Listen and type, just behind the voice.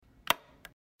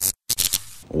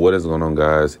What is going on,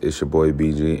 guys? It's your boy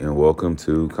BG, and welcome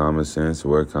to Common Sense,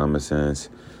 where common sense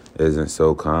isn't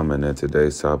so common. In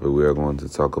today's topic, we are going to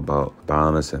talk about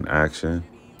balance and action.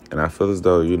 And I feel as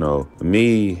though,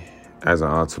 me as an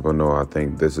entrepreneur, I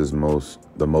think this is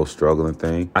the most struggling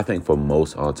thing. I think for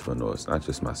most entrepreneurs, not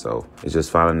just myself, it's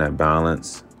just finding that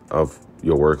balance of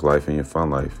your work life and your fun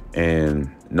life.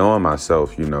 And knowing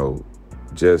myself,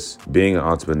 just being an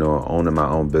entrepreneur, owning my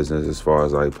own business as far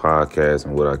as like podcasts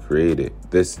and what I created.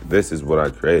 This is what I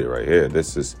created right here.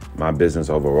 This is my business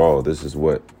overall. This is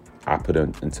what I put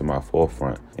into my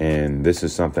forefront. And this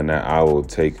is something that I will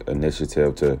take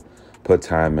initiative to put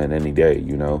time in any day,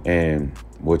 And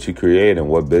what you create and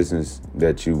what business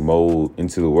that you mold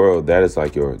into the world, that's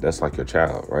like your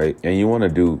child, right? And you want to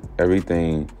do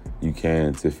everything you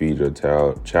can to feed your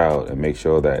child and make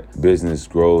sure that business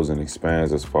grows and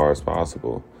expands as far as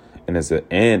possible and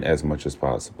as much as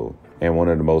possible. And one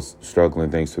of the most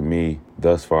struggling things for me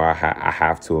thus far, I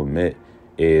have to admit,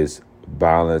 is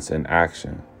balance and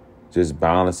action. Just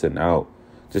balancing out,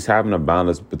 just having a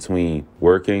balance between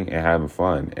working and having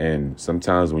fun. And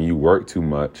sometimes when you work too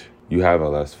much, you have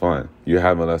less fun. You're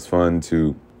having less fun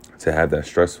to have that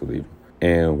stress reliever.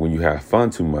 And when you have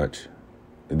fun too much,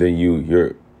 then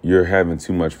you're having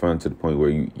too much fun to the point where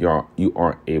you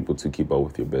aren't able to keep up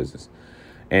with your business.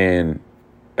 And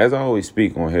as I always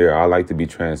speak on here, I like to be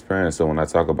transparent. So when I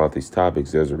talk about these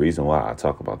topics, there's a reason why I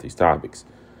talk about these topics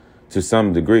to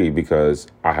some degree, because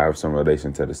I have some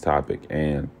relation to this topic.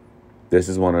 And this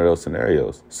is one of those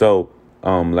scenarios. So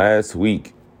last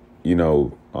week, one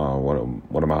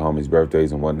of my homies'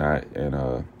 birthdays and whatnot,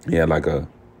 and he had like a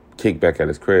kickback at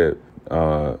his crib.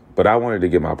 But I wanted to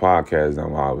get my podcast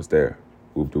done while I was there.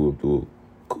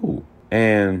 Cool.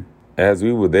 And as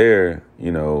we were there,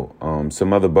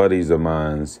 some other buddies of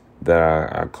mine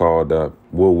that I called up,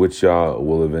 which y'all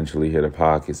will eventually hear the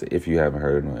podcast if you haven't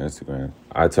heard it on Instagram.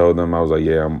 I told them, I was like,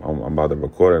 yeah, I'm about to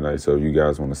record tonight, so if you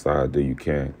guys want to slide, you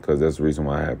can, because that's the reason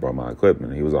why I had brought my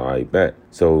equipment. He was all right, bet.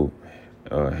 So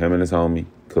him and his homie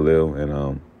Khalil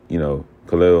and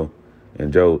Khalil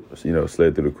and Joe,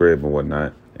 slid through the crib and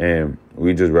whatnot, and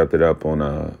we just wrapped it up on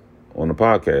the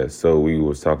podcast. So we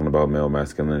was talking about male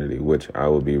masculinity, which I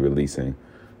will be releasing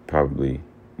probably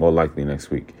more likely next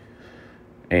week.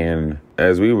 And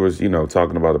as we was,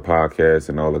 talking about the podcast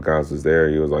and all the guys was there,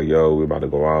 he was like, yo, we're about to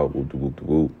go out,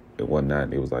 whoop, and whatnot.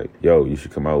 And he was like, yo, you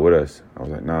should come out with us. I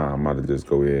was like, nah, I'm about to just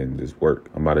go in and just work.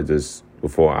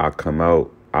 Before I come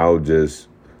out, I'll just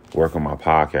work on my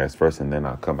podcast first and then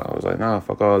I'll come out. I was like, nah,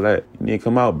 fuck all that. You need to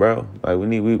come out, bro. Like,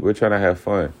 we're trying to have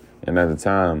fun. And at the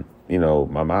time,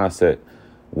 my mindset,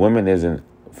 women isn't,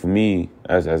 for me,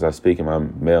 as I speak in my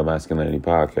male masculinity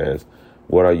podcast,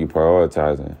 what are you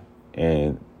prioritizing?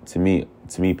 And to me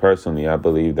personally, I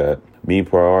believe that me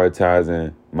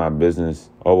prioritizing my business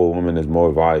over women is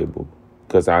more valuable,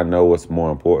 because I know what's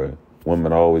more important.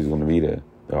 Women are always going to be there.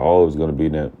 They're always going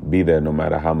to be there no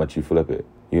matter how much you flip it,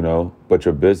 But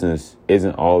your business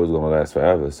isn't always going to last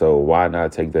forever. So why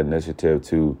not take the initiative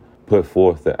to put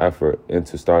forth the effort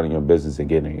into starting your business and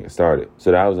getting it started?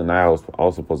 So that was a night I was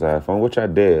also supposed to have fun, which I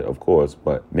did, of course,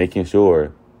 but making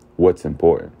sure what's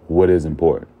important, what is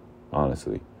important,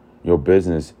 honestly. Your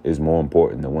business is more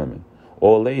important than women.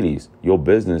 Or ladies, your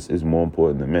business is more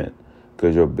important than men,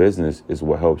 because your business is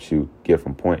what helps you get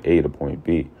from point A to point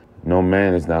B. No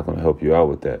man is not going to help you out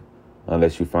with that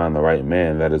unless you find the right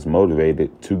man that is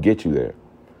motivated to get you there.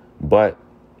 But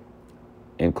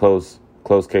in close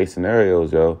case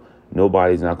scenarios,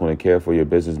 nobody's not going to care for your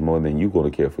business more than you're going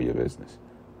to care for your business.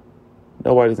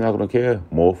 Nobody's not going to care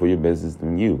more for your business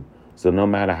than you. So no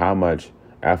matter how much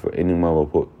effort anyone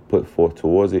will put forth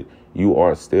towards it, you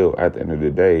are still, at the end of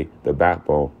the day, the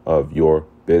backbone of your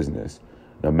business,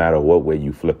 no matter what way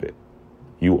you flip it.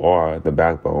 You are the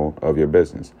backbone of your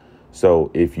business.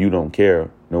 So if you don't care,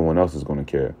 no one else is going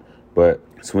to care. But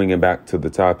swinging back to the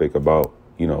topic about,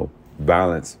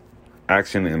 balance,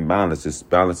 action and balance, just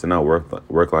balancing out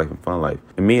work life and fun life.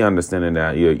 And me understanding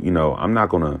that, I'm not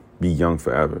going to be young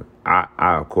forever. I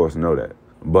of course know that.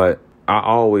 But I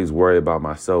always worry about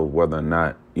myself, whether or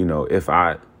not, if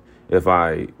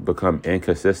I become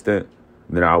inconsistent,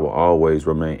 then I will always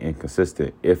remain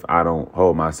inconsistent if I don't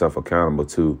hold myself accountable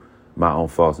to my own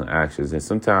faults and actions. And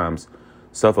sometimes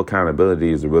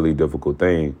self-accountability is a really difficult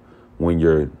thing when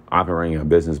you're operating a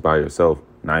business by yourself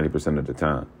 90% of the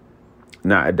time.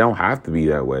 Now, it don't have to be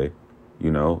that way,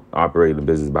 operating a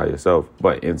business by yourself.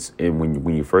 But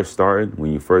when you first starting,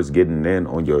 when you first getting in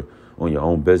on your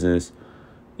own business,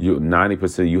 you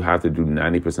have to do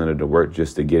 90% of the work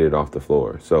just to get it off the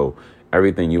floor. So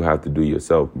everything you have to do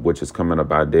yourself, which is coming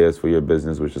up ideas for your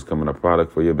business, which is coming up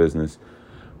product for your business,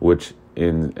 which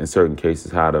in certain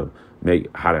cases how to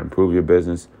improve your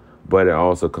business. But it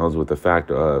also comes with the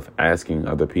factor of asking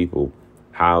other people,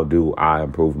 how do I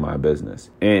improve my business?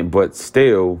 But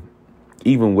still,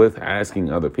 even with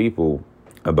asking other people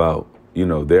about,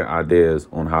 their ideas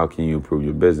on how can you improve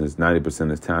your business,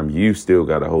 90% of the time, you still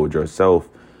got to hold yourself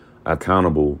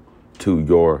accountable to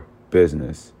your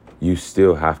business. You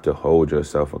still have to hold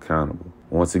yourself accountable.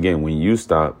 Once again, when you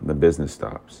stop, the business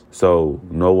stops. So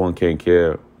no one can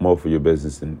care more for your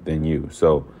business than you.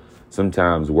 So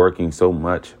sometimes working so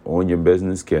much on your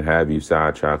business can have you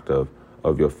sidetracked of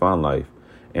your fun life.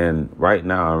 And right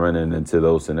now I'm running into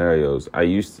those scenarios. I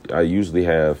usually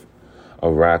have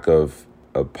a rack of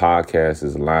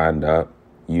podcasts lined up,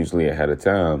 usually ahead of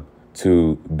time,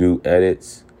 to do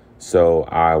edits. So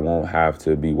I won't have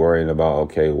to be worrying about,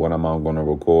 okay, when am I going to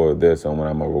record this and when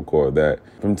I'm going to record that.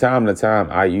 From time to time,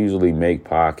 I usually make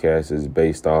podcasts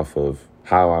based off of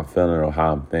how I'm feeling or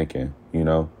how I'm thinking,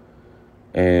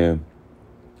 And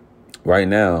right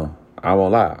now, I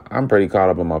won't lie, I'm pretty caught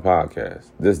up on my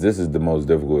podcast. This is the most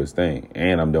difficult thing.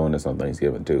 And I'm doing this on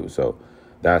Thanksgiving too. So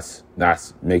that's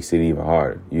makes it even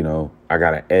harder. I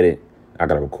got to edit. I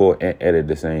got to record and edit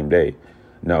the same day.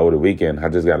 Now, over the weekend, I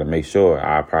just got to make sure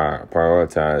I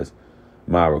prioritize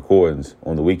my recordings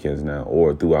on the weekends now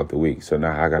or throughout the week. So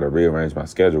now I got to rearrange my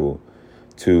schedule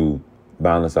to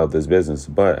balance out this business.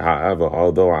 But however,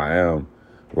 although I am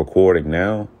recording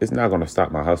now, it's not going to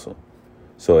stop my hustle.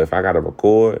 So if I got to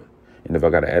record and if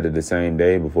I got to edit the same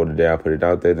day before the day I put it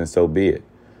out there, then so be it.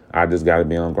 I just got to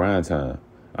be on grind time.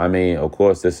 I mean, of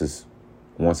course, this is,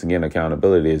 once again,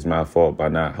 accountability. It's my fault by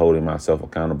not holding myself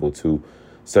accountable to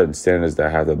certain standards that I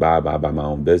have to abide by my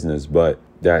own business. But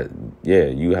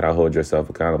you got to hold yourself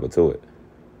accountable to it.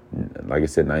 Like I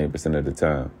said, 90% of the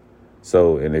time.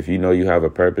 So, and if you know you have a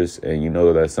purpose and you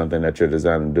know that's something that you're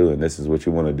designed to do and this is what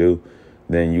you want to do,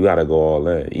 then you got to go all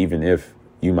in, even if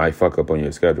you might fuck up on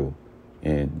your schedule.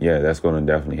 And yeah, that's going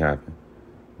to definitely happen.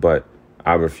 But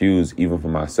I refuse, even for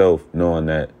myself, knowing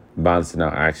that balancing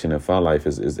out action and fun life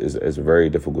is a very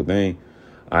difficult thing.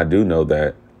 I do know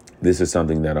that this is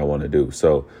something that I want to do.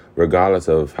 So regardless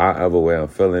of however way I'm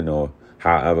feeling or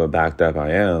however backed up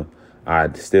I am,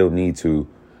 I still need to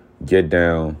get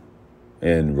down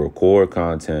and record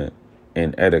content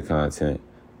and edit content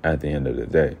at the end of the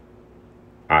day.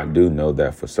 I do know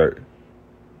that for certain.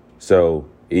 So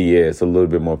yeah, it's a little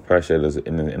bit more pressure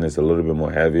and it's a little bit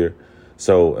more heavier.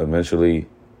 So eventually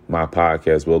my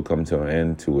podcast will come to an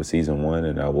end to a season 1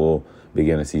 and I will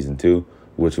begin a season 2,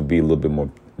 which will be a little bit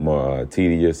more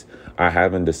tedious. I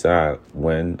haven't decided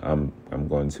when I'm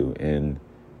going to end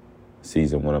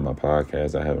season 1 of my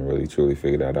podcast. I haven't really truly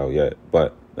figured that out yet.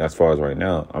 But as far as right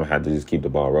now, I'm going to have to just keep the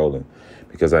ball rolling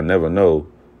because I never know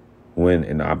when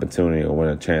an opportunity or when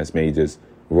a chance may just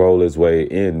roll its way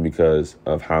in because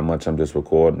of how much I'm just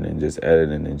recording and just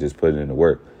editing and just putting in the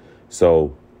work.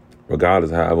 So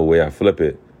regardless of however way I flip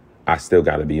it, I still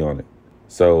got to be on it.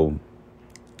 So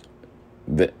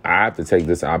I have to take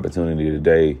this opportunity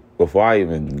today before I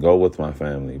even go with my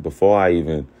family, before I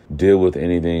even deal with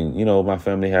anything, my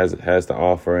family has to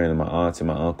offer, and my aunts and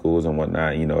my uncles and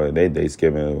whatnot, they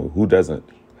Thanksgiving, who doesn't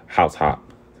house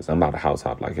hop? Because I'm about to house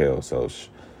hop like hell. So,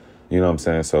 you know what I'm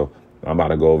saying? So I'm about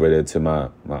to go over there to my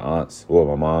aunts or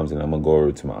my mom's, and I'm going to go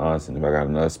over to my aunts. And if I got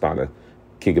another spot to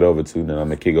kick it over to, then I'm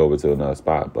going to kick over to another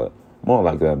spot. But more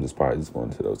likely, I'm just probably just going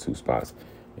to those 2 spots.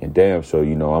 And damn sure,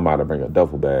 I'm about to bring a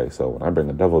duffel bag. So when I bring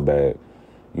a duffel bag,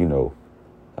 I'm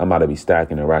about to be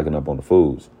stacking and racking up on the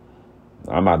foods.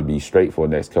 I'm about to be straight for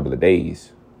the next couple of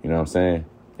days. You know what I'm saying?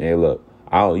 And look,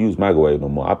 I don't use microwave no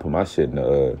more. I put my shit in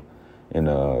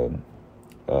the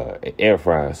air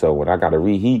fryer. So when I got to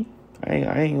reheat, I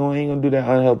ain't gonna do that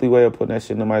unhealthy way of putting that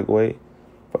shit in the microwave.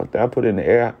 Fuck that. I put it in the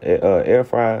air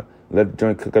fryer. Let the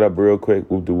joint cook it up real quick.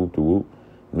 Whoop de whoop de whoop.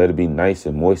 Let it be nice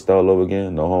and moist all over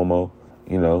again. No homo.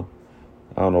 I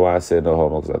don't know why I said no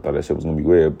homo because I thought that shit was gonna be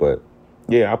weird. But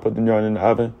yeah, I put the joint in the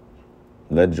oven.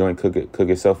 Let the joint cook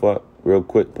itself up real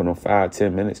quick. Put on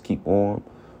 5-10 minutes. Keep warm.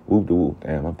 Whoop de whoop.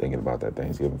 Damn, I'm thinking about that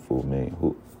Thanksgiving food,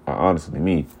 man.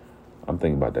 Honestly, I'm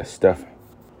thinking about that stuffing.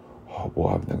 Oh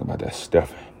boy, I'm thinking about that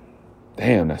stuffing.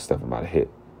 Damn, that stuffing about to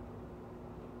hit.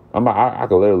 I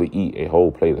could literally eat a whole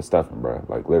plate of stuffing, bro.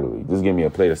 Like, literally. Just give me a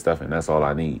plate of stuffing. That's all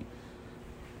I need.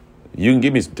 You can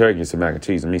give me some turkey and some mac and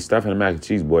cheese. Stuffing and mac and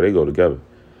cheese, boy, they go together.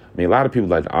 A lot of people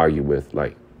like to argue with,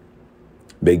 like,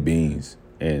 baked beans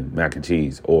and mac and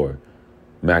cheese or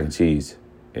mac and cheese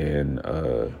and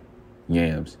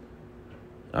yams.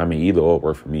 Either or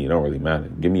work for me. It don't really matter.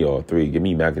 Give me all 3. Give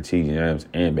me mac and cheese, yams,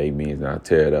 and baked beans, and I'll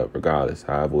tear it up regardless,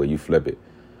 however way you flip it.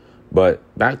 But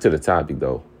back to the topic,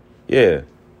 though. Yeah,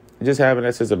 just having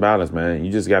that sense of balance, man.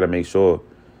 You just got to make sure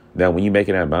that when you're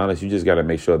making that balance, you just got to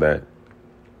make sure that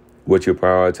what you're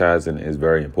prioritizing is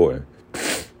very important.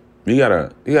 You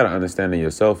gotta understand in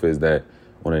yourself is that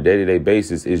on a day-to-day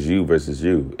basis is you versus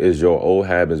you. Is your old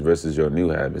habits versus your new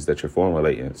habits that you're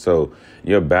formulating. So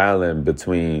you're battling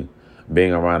between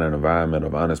being around an environment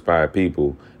of uninspired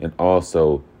people and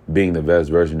also being the best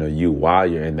version of you while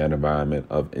you're in that environment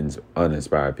of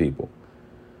uninspired people.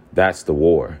 That's the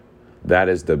war. That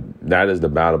is the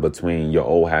battle between your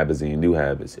old habits and your new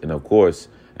habits. And of course,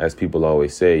 as people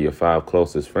always say, your 5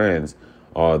 closest friends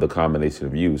are the combination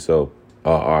of you. So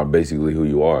are basically who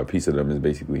you are. A piece of them is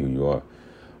basically who you are.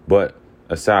 But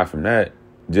aside from that,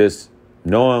 just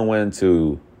knowing when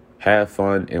to have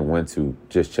fun and when to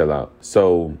just chill out.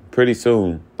 So pretty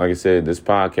soon, like I said, this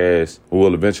podcast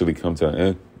will eventually come to an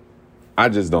end. I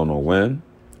just don't know when.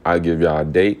 I'll give y'all a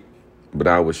date, but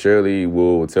I will surely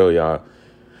will tell y'all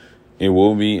it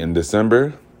will be in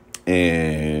December.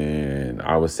 And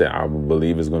I would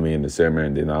believe it's going to be in December,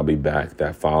 and then I'll be back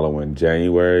that following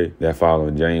January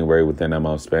within that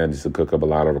month span, just to cook up a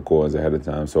lot of recordings ahead of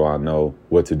time so I know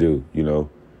what to do,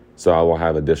 so I will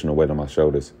have additional weight on my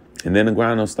shoulders. And then the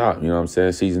grind don't stop, you know what I'm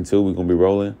saying? Season 2, we're going to be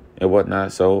rolling and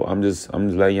whatnot. So I'm just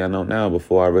letting y'all know now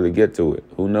before I really get to it.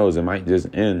 Who knows? It might just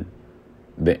end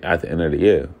at the end of the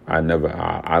year. I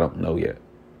don't know yet.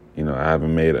 I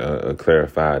haven't made a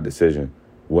clarified decision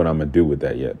what I'm going to do with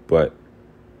that yet. But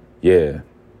yeah,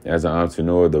 as an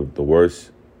entrepreneur, the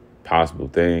worst possible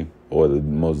thing or the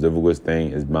most difficult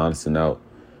thing is balancing out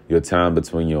your time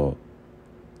between your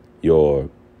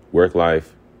work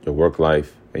life, and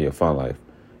your fun life.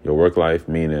 Your work life,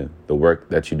 meaning the work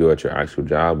that you do at your actual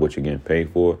job, what you're getting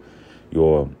paid for,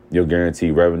 your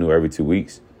guaranteed revenue every 2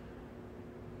 weeks.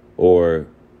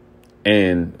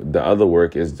 And the other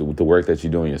work is the work that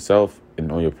you're doing yourself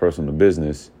and on your personal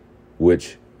business,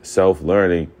 which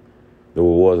self-learning, the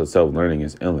rewards of self-learning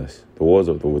is endless. The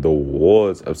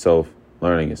rewards of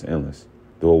self-learning is endless.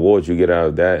 The rewards you get out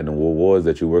of that and the rewards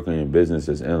that you work on your business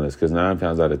is endless, because 9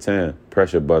 times out of 10,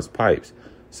 pressure busts pipes.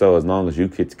 So as long as you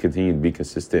continue to be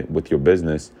consistent with your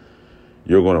business,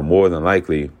 you're going to more than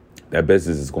likely, that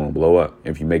business is going to blow up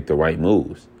if you make the right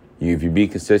moves. If you be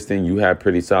consistent, you have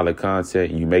pretty solid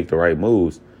content, you make the right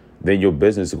moves, then your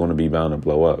business is going to be bound to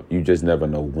blow up. You just never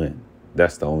know when.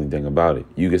 That's the only thing about it.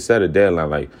 You can set a deadline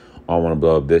like, I want to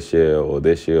blow up this year or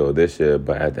this year or this year.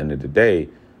 But at the end of the day,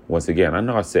 once again, I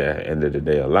know I say at the end of the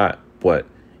day a lot, but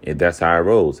that's how it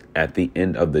rolls. At the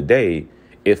end of the day,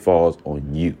 it falls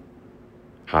on you.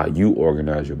 How you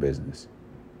organize your business,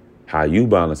 how you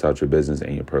balance out your business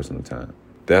and your personal time.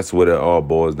 That's what it all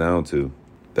boils down to.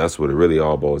 That's what it really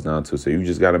all boils down to. So you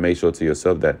just got to make sure to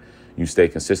yourself that you stay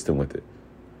consistent with it.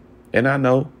 And I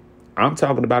know I'm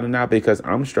talking about it now because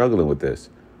I'm struggling with this.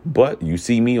 But you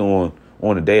see me on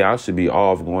a day I should be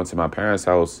off, going to my parents'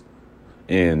 house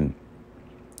and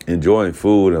enjoying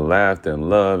food and laughter and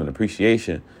love and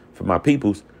appreciation for my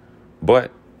peoples.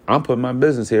 But I'm putting my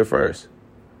business here first.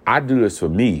 I do this for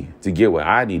me to get where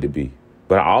I need to be.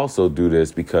 But I also do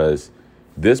this because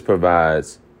this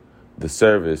provides the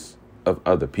service of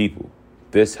other people.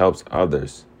 This helps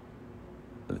others.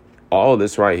 All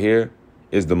this right here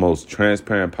is the most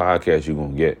transparent podcast you're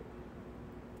going to get.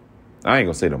 I ain't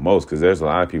going to say the most because there's a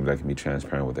lot of people that can be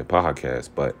transparent with their podcast.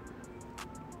 But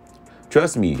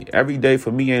trust me, every day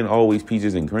for me ain't always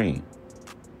peaches and cream.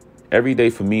 Every day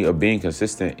for me of being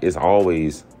consistent is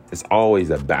always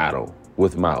a battle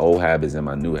with my old habits and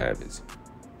my new habits.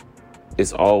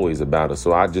 It's always a battle.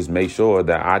 So I just make sure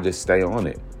that I just stay on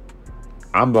it.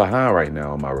 I'm behind right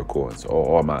now on my recordings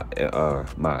or my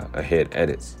ahead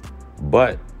edits.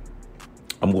 But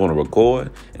I'm going to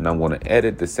record and I'm going to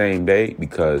edit the same day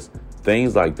because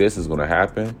things like this is going to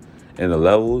happen and the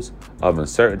levels of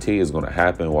uncertainty is going to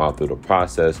happen while through the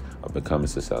process of becoming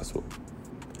successful.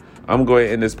 I'm going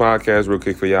to end this podcast real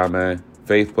quick for y'all, man.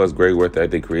 Faith plus great work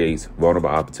ethic creates vulnerable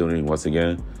opportunity. Once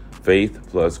again, faith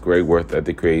plus great work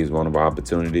ethic creates vulnerable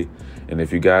opportunity. And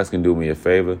if you guys can do me a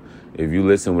favor, if you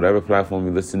listen, whatever platform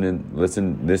you're listening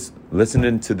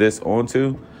to this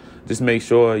onto, just make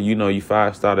sure you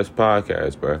 5-star this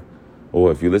podcast, bro.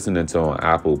 Or if you're listening to on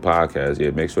Apple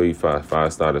Podcasts, make sure you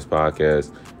 5-star this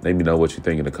podcast. Let me know what you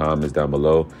think in the comments down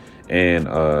below, and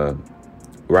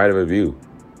write a review.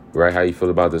 Write how you feel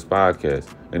about this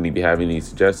podcast. And if you have any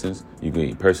suggestions, you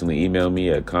can personally email me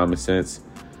at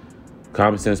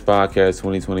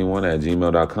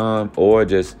commonsensepodcast2021@gmail.com, or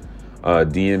just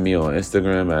DM me on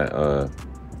Instagram at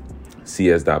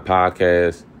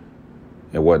cs.podcast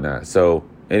and whatnot. So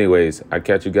anyways, I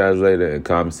catch you guys later in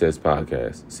Common Sense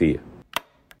Podcast. See ya.